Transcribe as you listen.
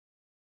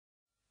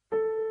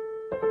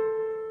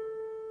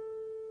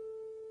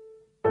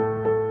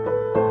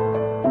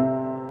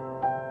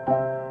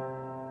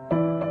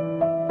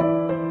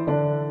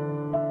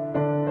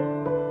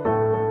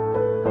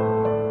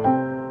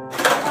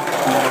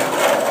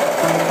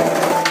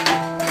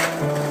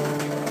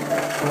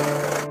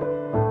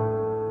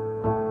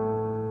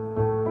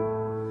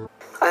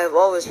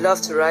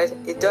love to ride.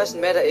 It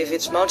doesn't matter if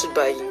it's mountain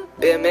biking,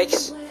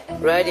 BMX,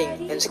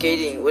 riding and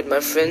skating with my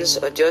friends,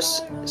 or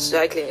just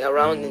cycling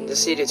around in the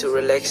city to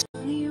relax.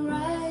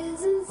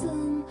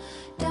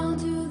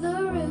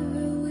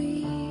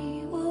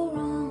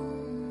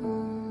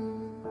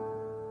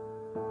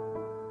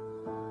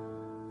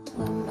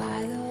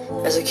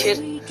 As a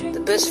kid, the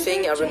best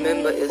thing I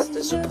remember is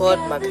the support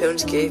my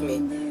parents gave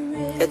me.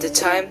 At the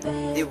time,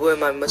 they were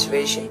my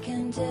motivation.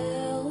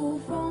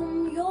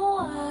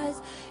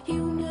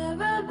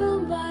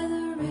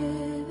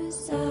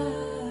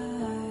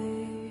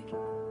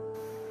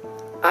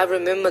 I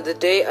remember the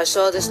day I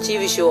saw this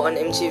TV show on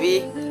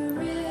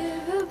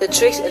MTV. The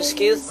tricks and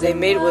skills they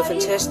made were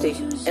fantastic,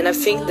 and I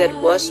think that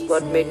was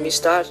what made me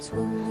start.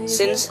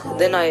 Since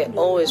then I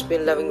always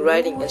been loving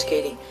riding and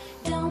skating.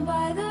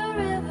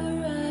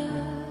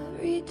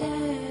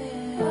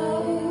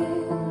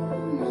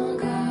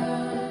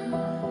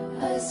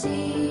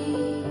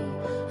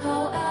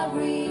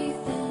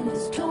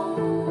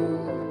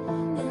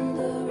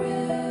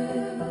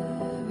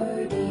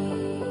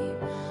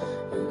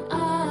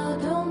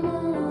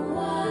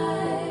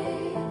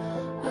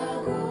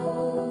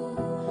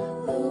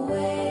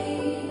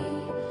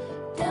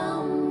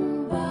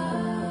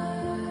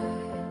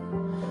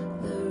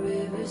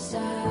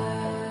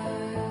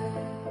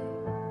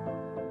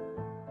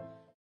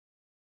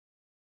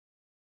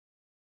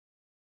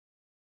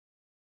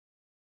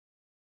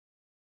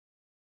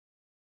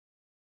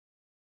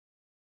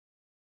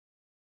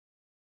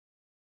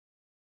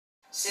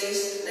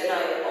 Since then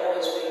I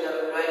always been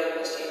loving riding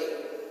and skating.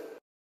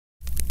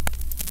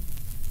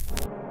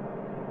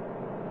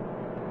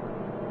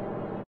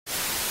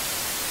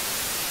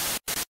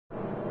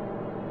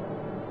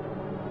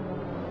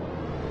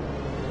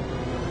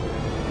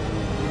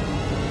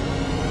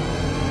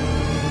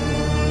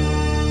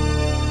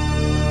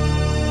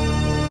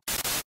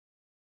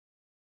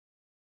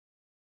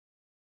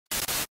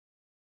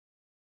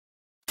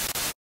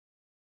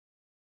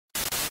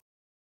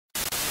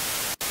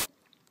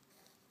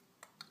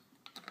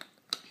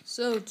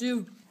 So,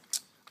 dude,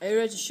 are you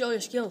ready to show your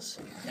skills?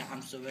 Yeah,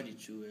 I'm so ready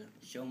to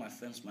show my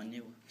friends my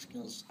new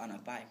skills on a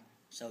bike,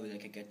 so they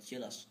can get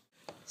jealous.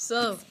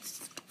 So,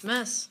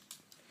 Mads,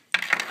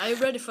 are you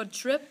ready for the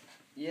trip?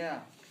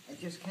 Yeah, I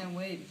just can't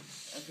wait.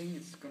 I think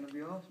it's gonna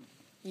be awesome.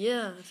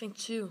 Yeah, I think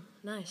too.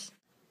 Nice.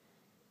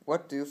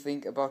 What do you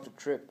think about the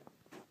trip?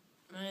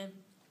 Man,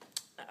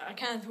 I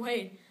can't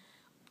wait.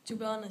 To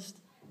be honest,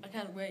 I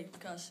can't wait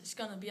because it's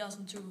gonna be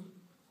awesome to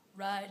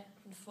ride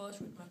and forth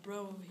with my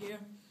bro over here.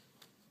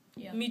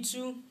 Yeah. Me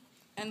too,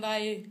 and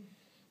I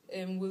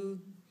will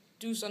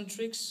do some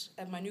tricks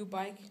at my new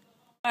bike.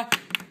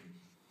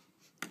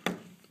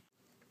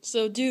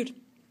 So, dude,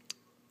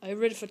 are you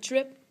ready for the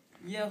trip?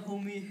 Yeah,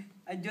 homie.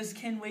 I just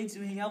can't wait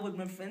to hang out with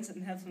my friends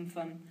and have some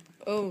fun.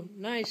 Oh,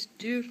 nice,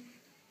 dude.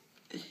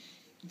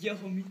 Yeah,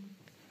 homie.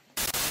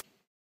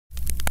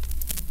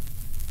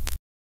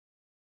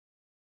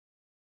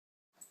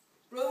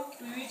 Bro,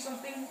 do you need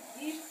something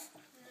to eat?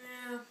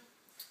 Yeah,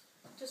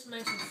 just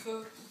make some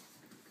food.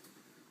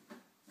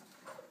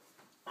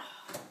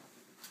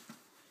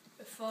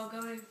 Before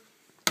going,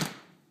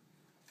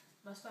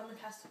 my stomach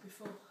has to be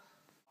full.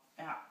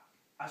 Yeah,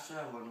 I sure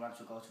wouldn't want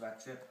to go to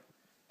that trip.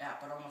 Yeah,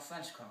 but all my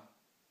friends come.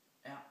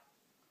 Yeah.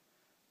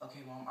 Okay,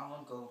 Mom, I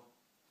won't go.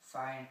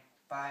 Fine.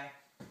 Bye.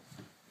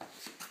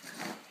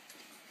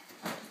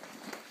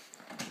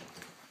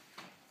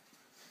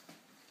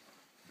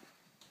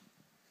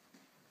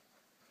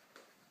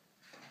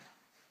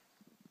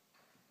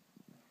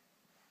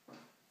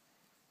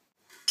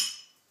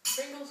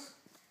 Pringles?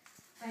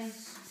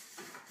 Thanks.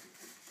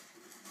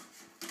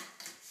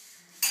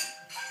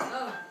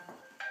 Oh,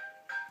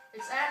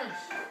 it's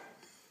Engelsk.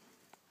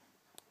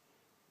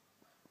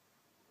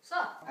 What's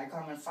up? I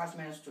come in 5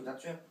 minutes to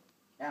that trip.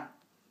 Yeah.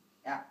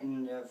 Yeah,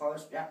 in the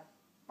forest. Yeah.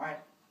 Right.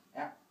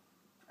 Yeah.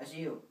 I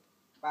see you.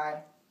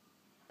 Bye.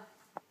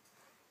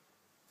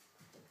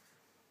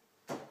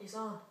 It's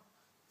on.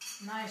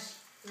 Nice.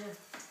 Yeah,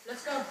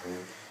 let's go.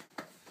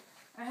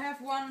 I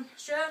have one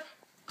shirt.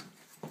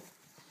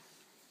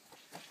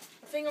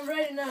 I think I'm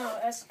ready now.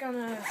 It's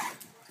gonna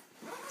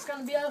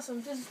be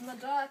awesome. This is my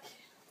dog.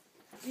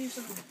 Use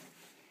some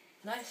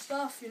nice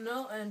stuff, you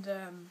know, and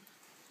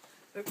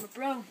with my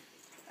bro.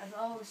 As I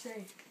always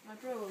say, my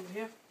bro over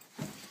here.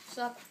 What's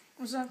up?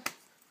 What's up?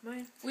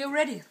 Man? We're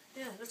ready.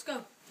 Yeah, let's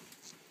go.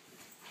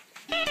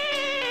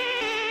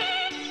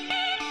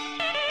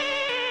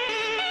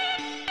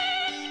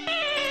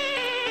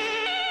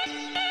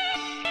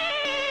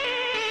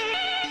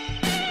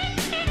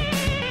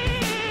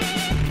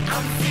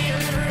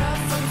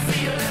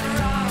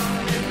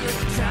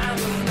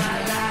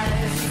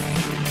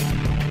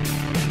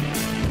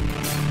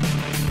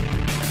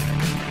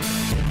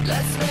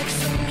 Let's make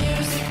some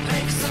music,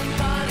 make some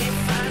money,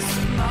 find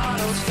some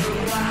models for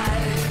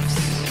wives.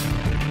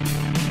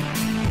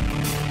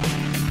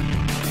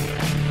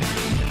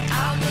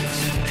 I'll go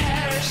to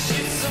Paris,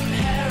 shoot some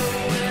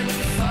heroin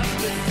and fuck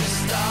with the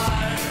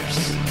stars.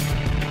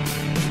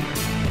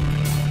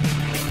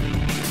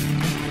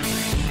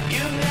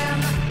 You man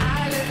the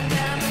island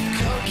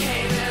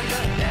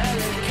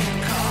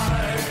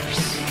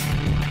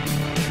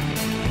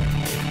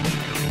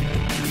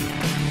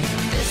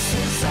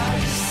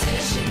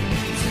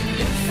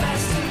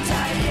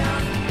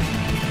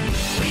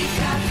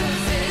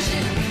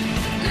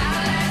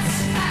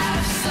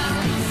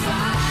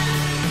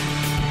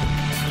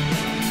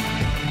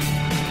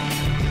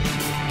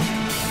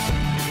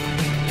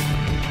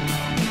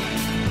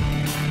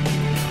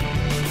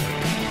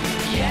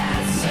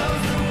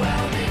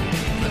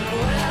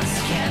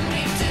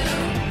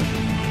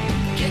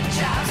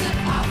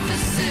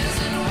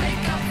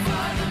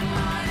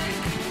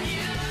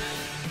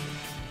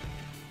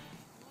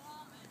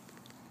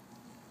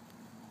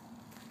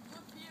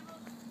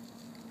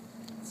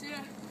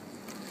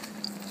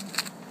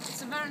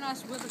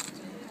nice weather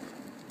today.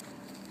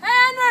 Hey,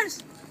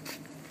 Anders!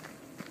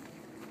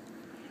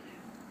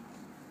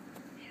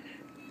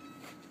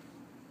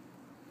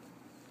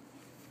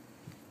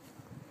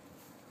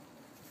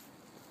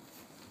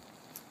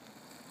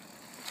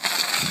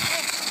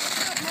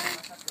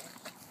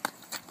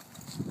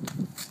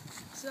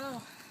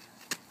 So,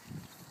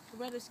 the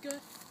weather's good.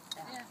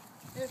 Yeah.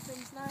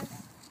 Everything's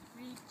nice.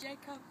 Read Jacob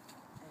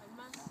and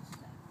Mads.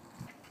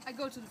 I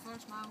go to the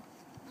first mile.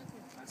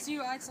 Okay. See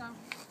you outside.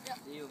 Yeah.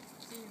 See you.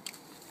 See you.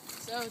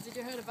 So, did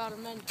you heard about a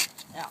man?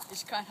 Yeah.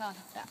 It's quite hard.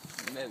 Yeah,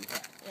 maybe.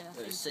 Yeah.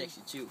 Very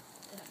sexy too.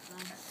 Yeah,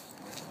 nice.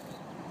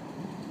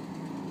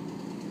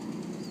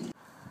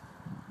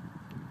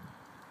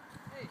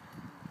 Hey.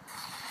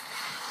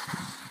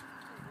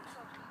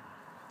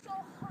 So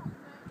hot,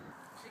 man.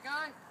 Hey,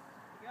 guys.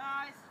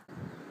 Guys.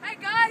 Hey,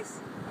 guys.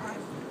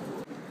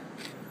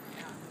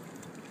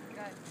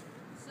 Guys.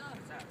 So,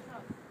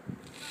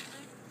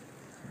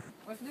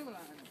 what's new, man?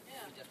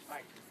 Yeah. We just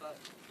fight the fuck.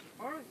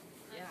 Alright.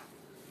 Yeah.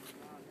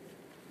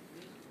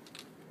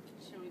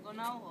 Shall we go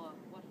now or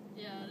what?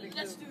 Yeah,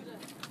 let's do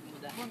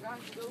that. Come on,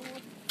 guys. Go.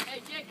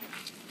 Hey, Jake.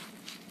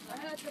 I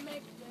heard they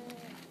make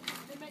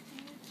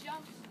some new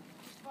jumps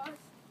for us.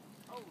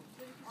 Oh, so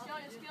you can show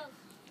your skills.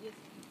 Yes.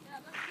 Yeah,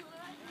 let's do it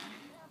right now.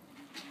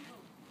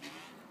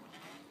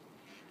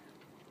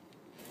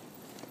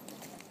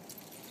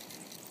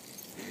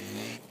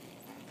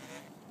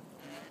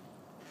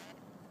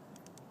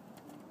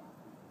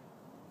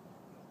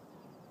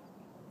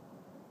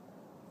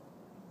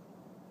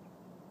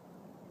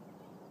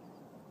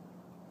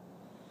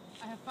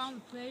 I have found a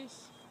place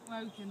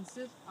where we can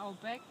sit our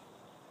back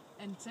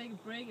and take a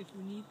break if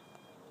we need.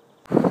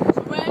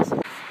 So where is it?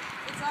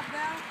 It's up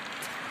there.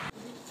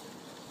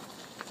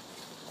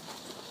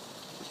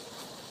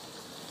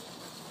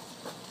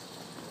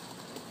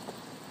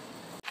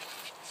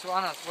 So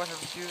Anders, what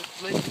have you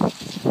played?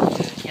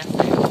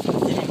 Yesterday I was in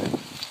the cinema.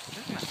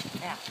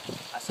 Yeah.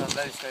 I saw a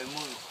very scary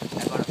movie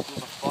about a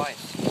group of boys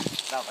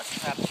that was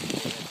trapped in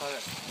the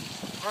toilet.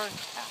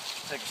 Yeah,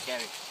 pretty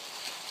scary.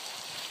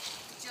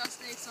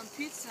 Just ate some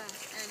pizza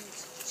and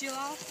chill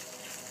out.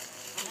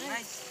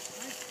 Nice.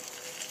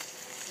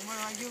 And what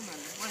about you, man?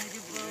 What have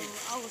you Well, played?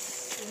 I was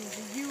in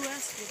the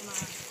US with my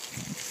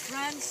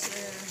friends.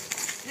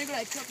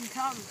 Nikolai couldn't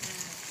come,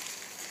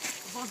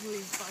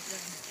 unfortunately, but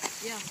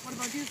yeah. What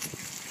about you?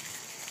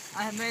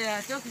 I have made a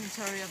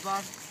documentary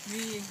about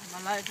me,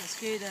 my life as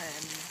skater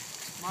and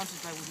mountain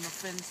bike with my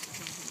friends or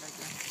something like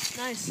that.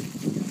 Nice.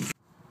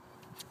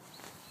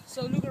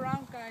 So look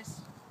around,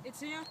 guys. It's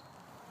here.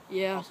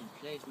 Yeah. Awesome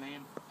place,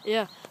 man.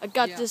 Yeah, I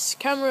got Yeah. this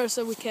camera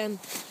so we can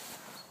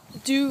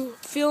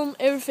film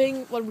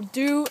everything what we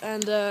do,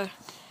 and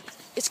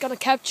it's gonna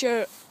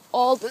capture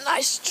all the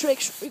nice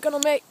tricks we're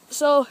gonna make.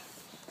 So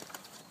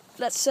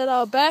let's set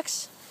our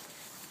bags.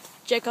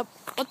 Jacob,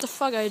 what the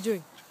fuck are you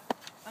doing?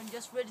 I'm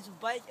just ready to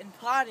bike and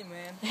party,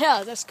 man.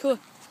 Yeah, that's cool.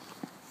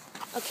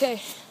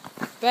 Okay,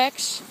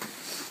 bags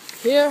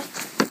here.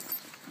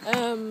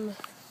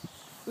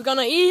 We're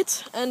gonna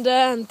eat, and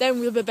then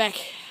we'll be back.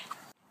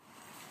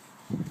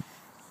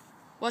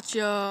 What's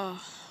your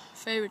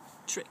favorite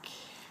trick?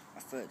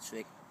 My third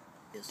trick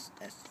is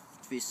a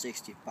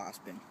 360 bar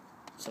spin.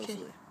 So Okay.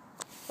 silly.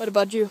 What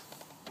about you?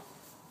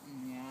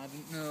 Yeah, I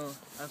don't know.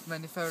 I have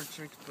many favorite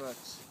tricks, but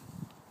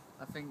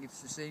I think it's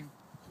the same.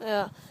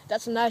 Yeah,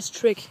 that's a nice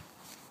trick.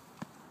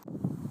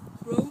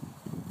 Bro,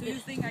 do you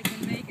think I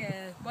can make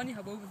a bunny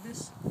hop over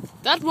this?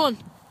 That one?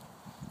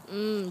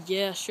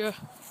 Yeah, sure.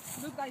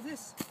 Look like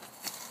this.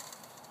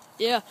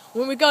 Yeah,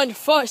 when we go in the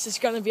forest, it's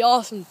gonna be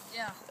awesome.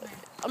 Yeah.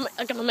 I'm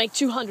gonna make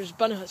 200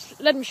 bunny hops.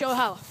 Let me show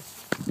how.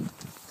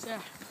 There.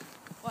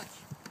 Watch.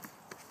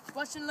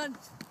 Watch and learn.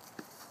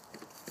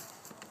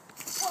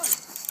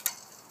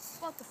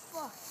 What the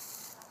fuck?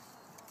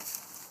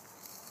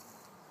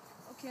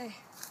 Okay,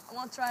 I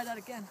want to try that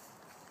again.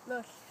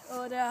 Look,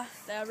 over there,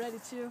 they're ready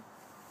too.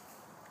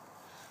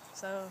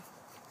 So,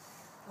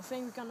 I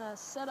think we're gonna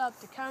set up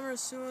the camera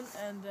soon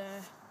and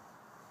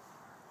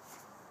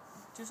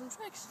do some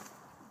tricks.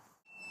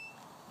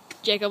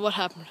 Jacob, what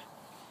happened?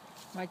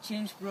 My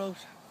chains broke.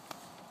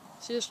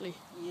 Seriously?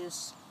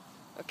 Yes.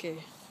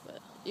 Okay, well,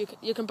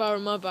 you can borrow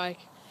my bike,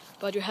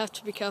 but you have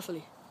to be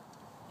carefully.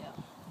 Yeah.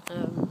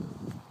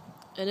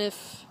 And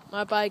if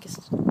my bike is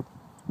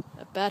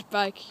a bad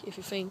bike, if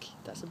you think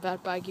that's a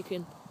bad bike, you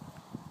can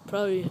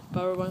probably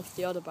borrow one of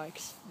the other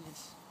bikes.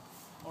 Yes.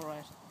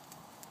 Alright.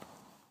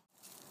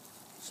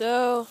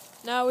 So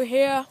now we're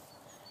here,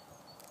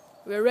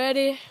 we're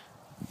ready,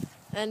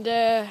 and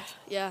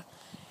yeah,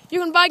 you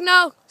can bike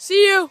now.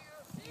 See you.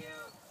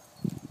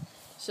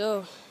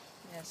 So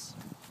Yes.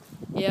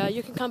 yeah,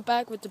 you can come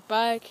back with the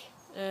bike.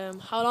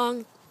 How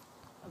long?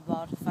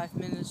 About 5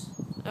 minutes,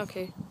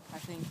 Okay, I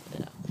think.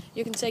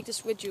 you can take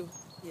this with you.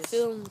 Yes.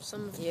 Film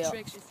some of the Yeah.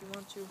 tricks if you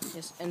want to.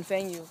 Yes, and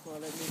thank you for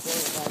letting me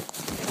borrow the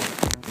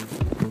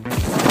bike.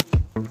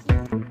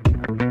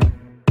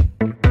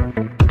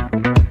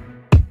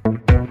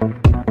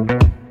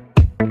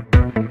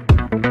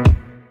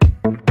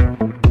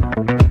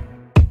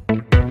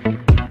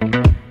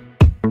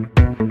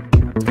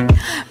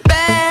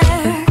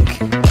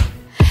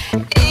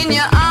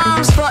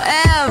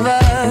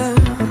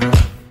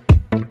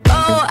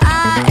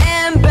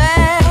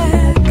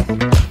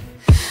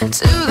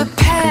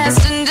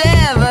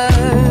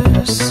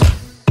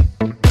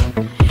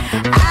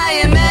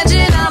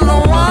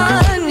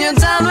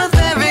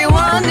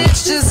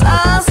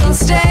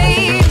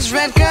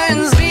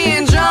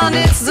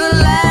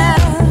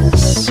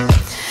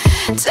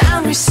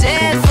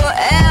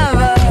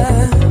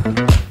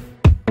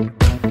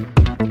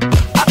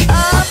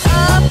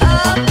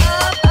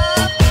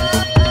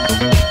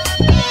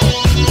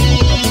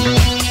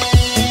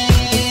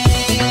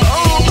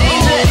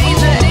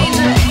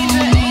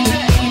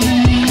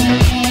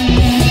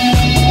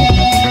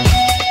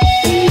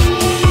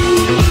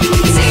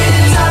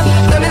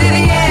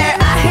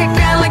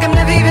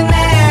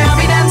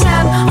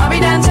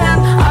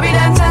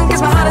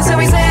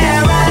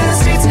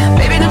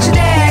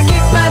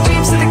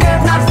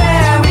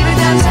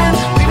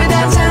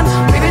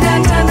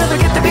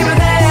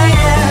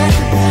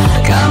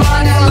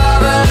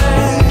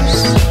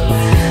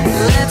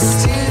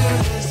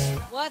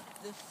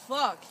 the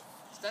fuck?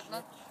 Is that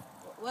not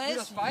Where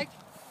Rytter's is he? bike?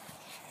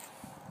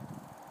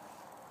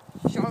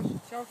 Shout!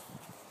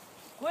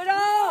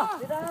 Rytter!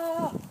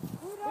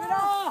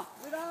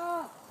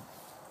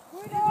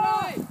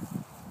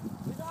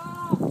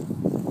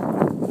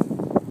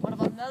 What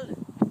about Malthe?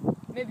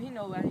 Maybe he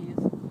knows where he is.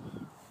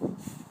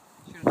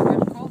 Should I try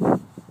to call?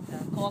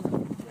 Yeah, call him.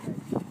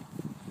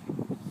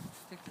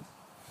 Take this.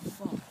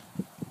 Fuck.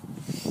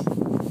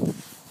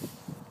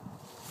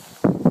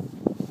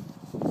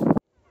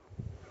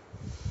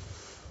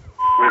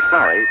 We're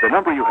sorry, the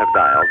number you have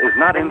dialed is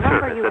not in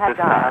service at this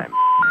time.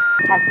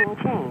 Has been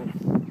changed.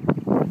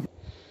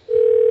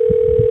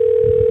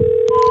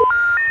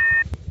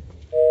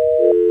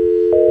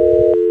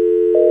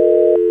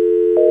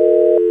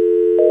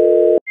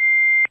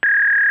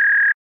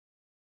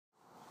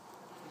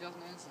 He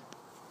doesn't answer.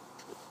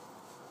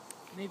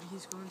 Maybe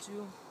he's going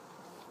to.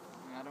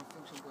 I don't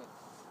think so,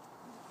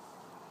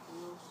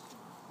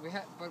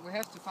 but we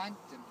have to find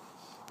them.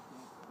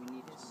 We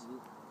need to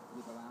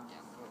look around.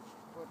 Yeah,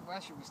 but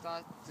where should we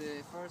start?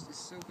 The forest is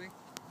so big.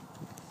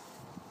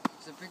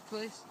 It's a big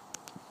place.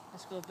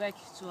 Let's go back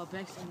to our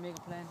bags and make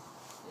a plan.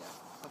 Yeah,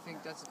 I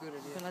think that's a good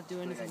idea. We cannot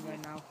do anything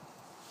right now.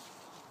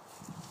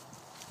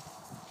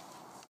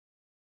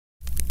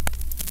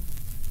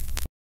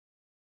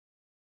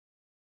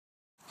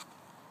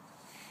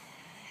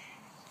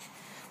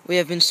 We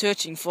have been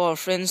searching for our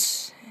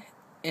friends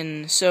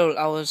in several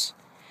hours,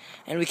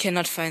 and we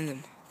cannot find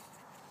them.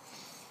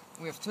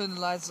 We have turned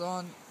the lights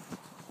on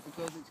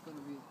because it's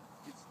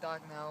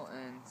dark now,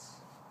 and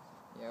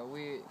yeah,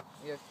 we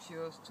have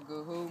chose to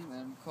go home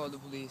and call the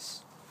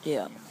police.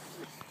 Yeah.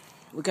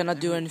 We cannot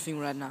do anything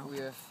right now. We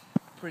are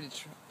pretty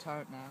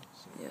tired now.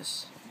 So.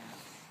 Yes.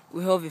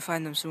 We hope we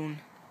find them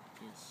soon.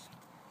 Yes.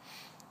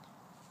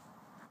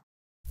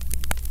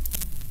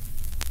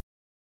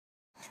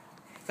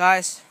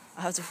 Guys,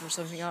 I have to throw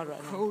something out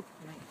right now. Cold.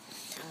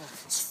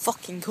 It's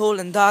fucking cold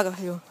and dark up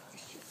here.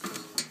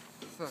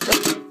 Fuck.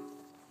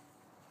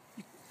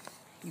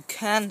 You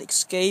can't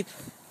escape.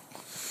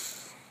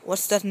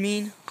 What's that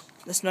mean?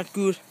 That's not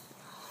good.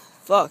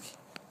 Fuck.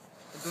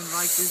 I don't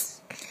like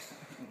this.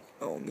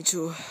 Oh, me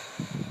too.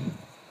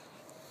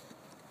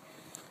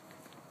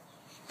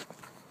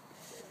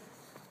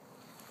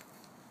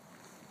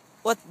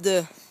 What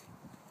the?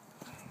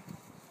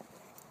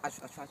 I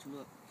try to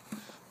look.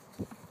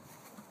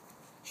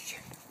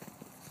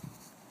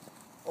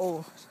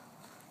 Oh,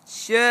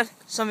 shit.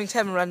 Something's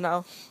happening right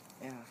now.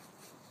 Yeah.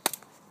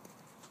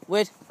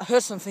 Wait, I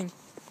heard something.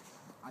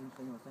 I don't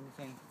think it was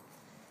anything.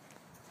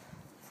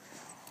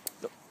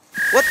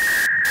 What?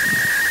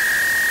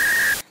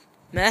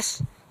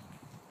 Mads?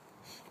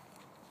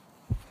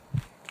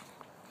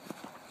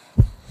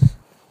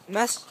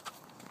 Mads?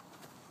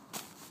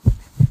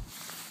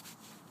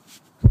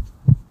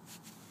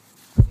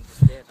 I think it's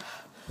dead.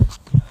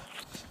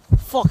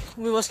 Fuck,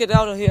 we must get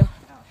out of here.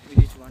 Yeah, we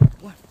need to run.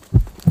 What?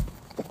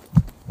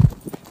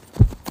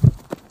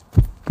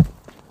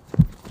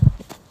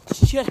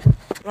 Shit,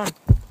 run.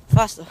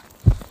 Faster.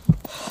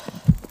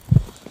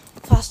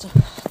 Faster.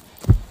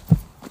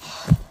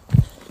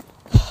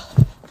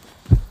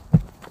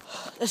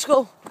 Let's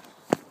go.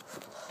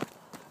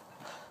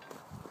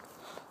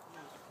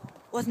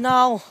 What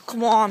now?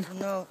 Come on.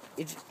 No,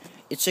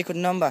 it's a good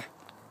number.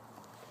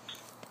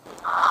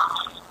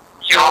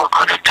 You're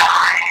gonna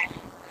die.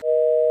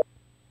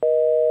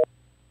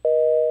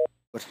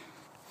 But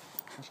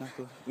that's not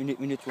good. We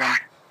need to run.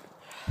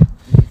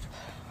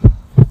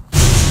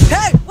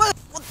 Hey! What?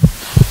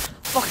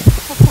 Fuck.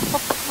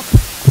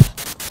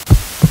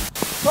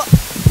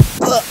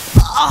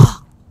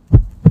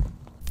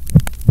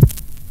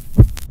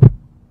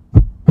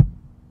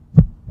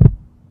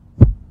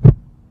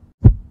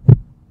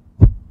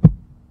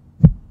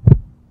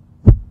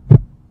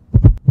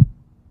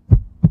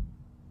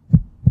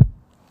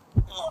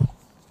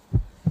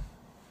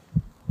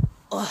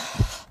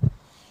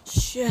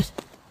 Shit.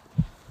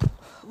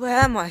 Where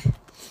am I?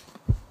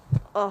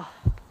 Oh.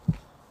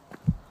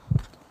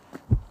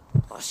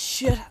 Oh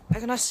shit. I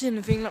cannot see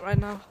anything right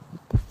now.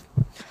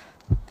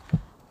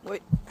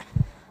 Wait.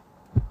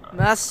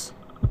 Mads.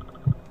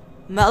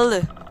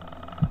 Malthe.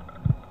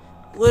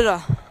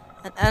 Rytter.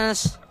 And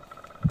Andreasen.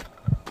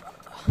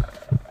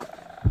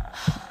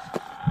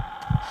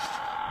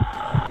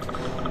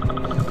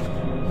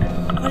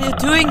 What are you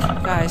doing,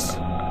 guys?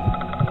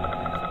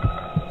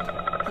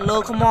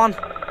 Hello, come on.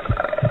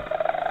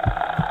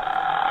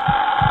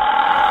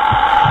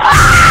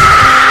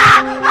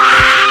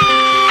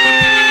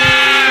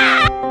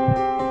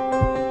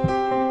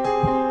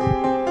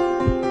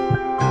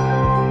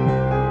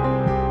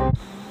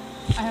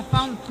 I have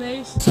found a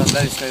place. It's a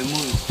very scary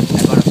movie.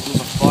 I got a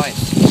group of boys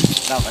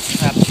that was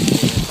trapped in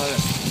the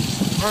forest.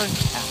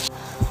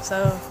 So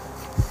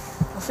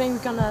I think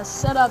we're gonna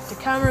set up the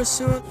camera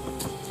soon.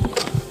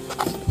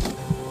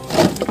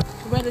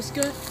 The weather's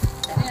good.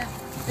 Yeah,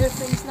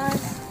 everything's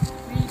nice.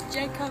 We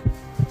Jacob.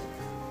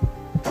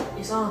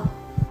 He's on.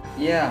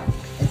 Yeah,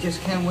 I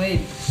just can't wait.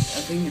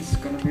 I think it's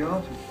gonna be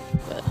awesome.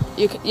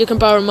 You can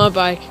borrow my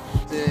bike.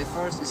 The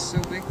forest is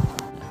so big.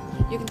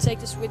 You can take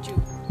this with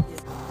you.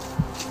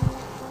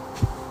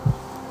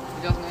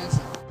 He doesn't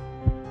answer.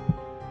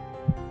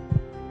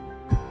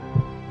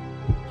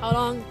 How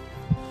long?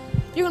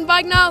 You can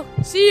bike now.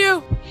 See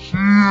you.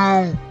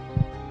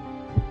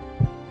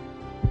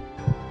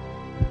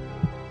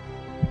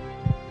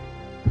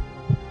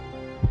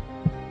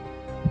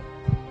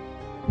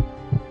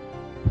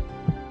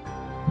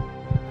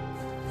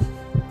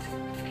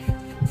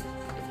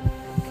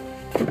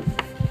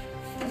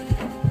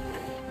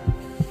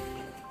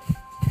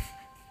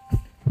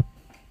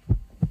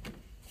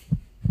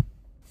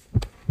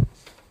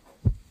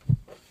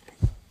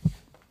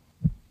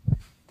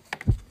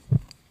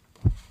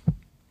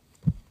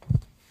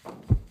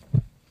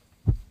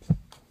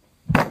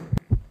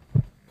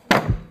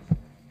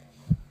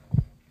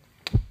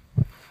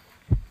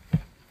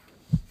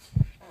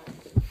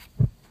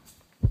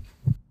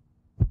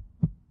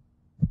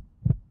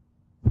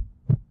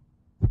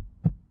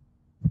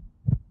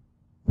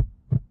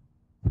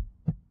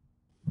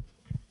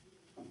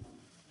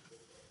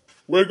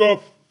 Wake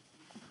up!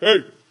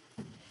 Hey!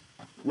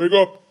 Wake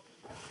up!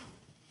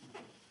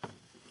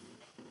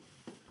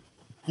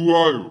 Who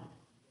are you?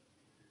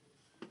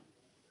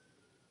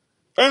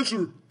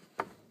 Answer!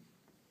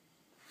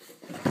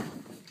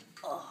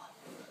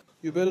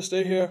 You better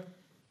stay here.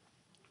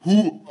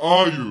 Who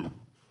are you?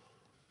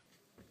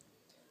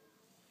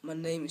 My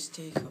name is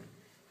Jacob.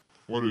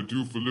 What do you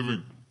do for a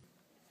living?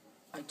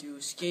 I do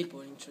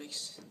skateboarding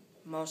tricks,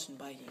 mountain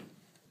biking.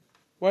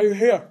 Why are you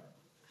here?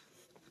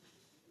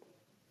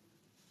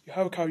 You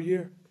have a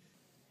career.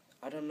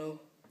 I don't know.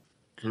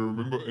 Can you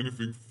remember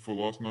anything for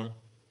last night?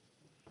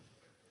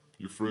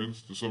 Your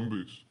friends, the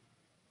zombies.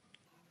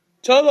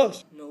 Tell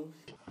us. No.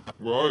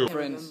 Where are your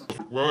Friends.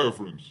 Where are your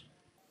friends?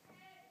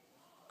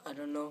 I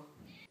don't know.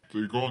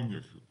 They're gone,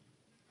 Jacob.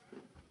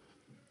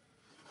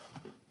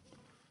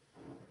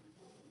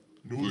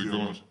 No, They're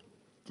gone.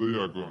 They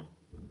are gone.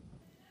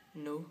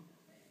 No.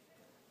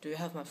 Do you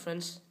have my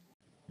friends?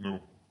 No.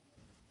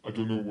 I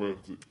don't know where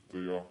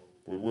they are,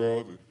 but where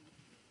are they?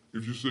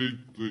 If you say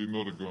they're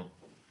not gone,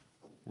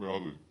 where are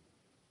they?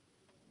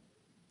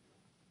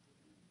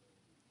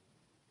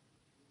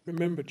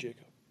 Remember,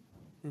 Jacob.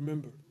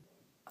 Remember.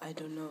 I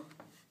don't know.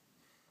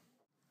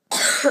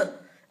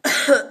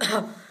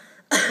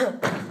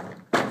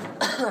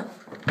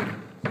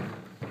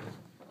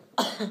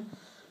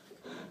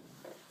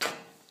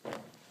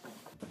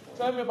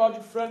 Tell me about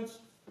your friends.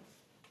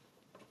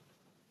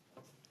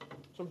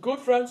 Some good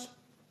friends.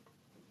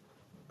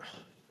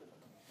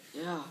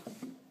 Yeah.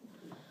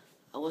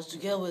 I was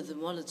together with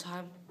them all the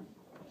time.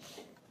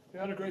 You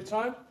had a great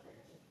time.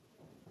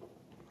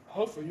 I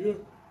hope for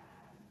you.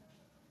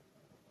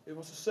 It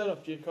was a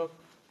setup, Jacob.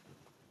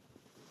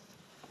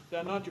 They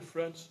are not your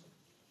friends.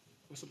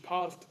 It was a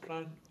part of the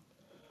plan.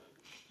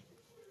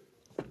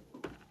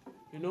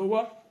 You know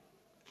what?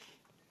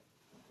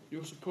 You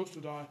were supposed to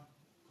die.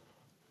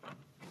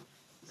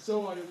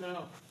 So are you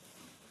now.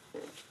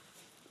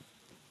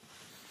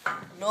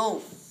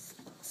 No.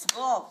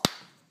 Stop.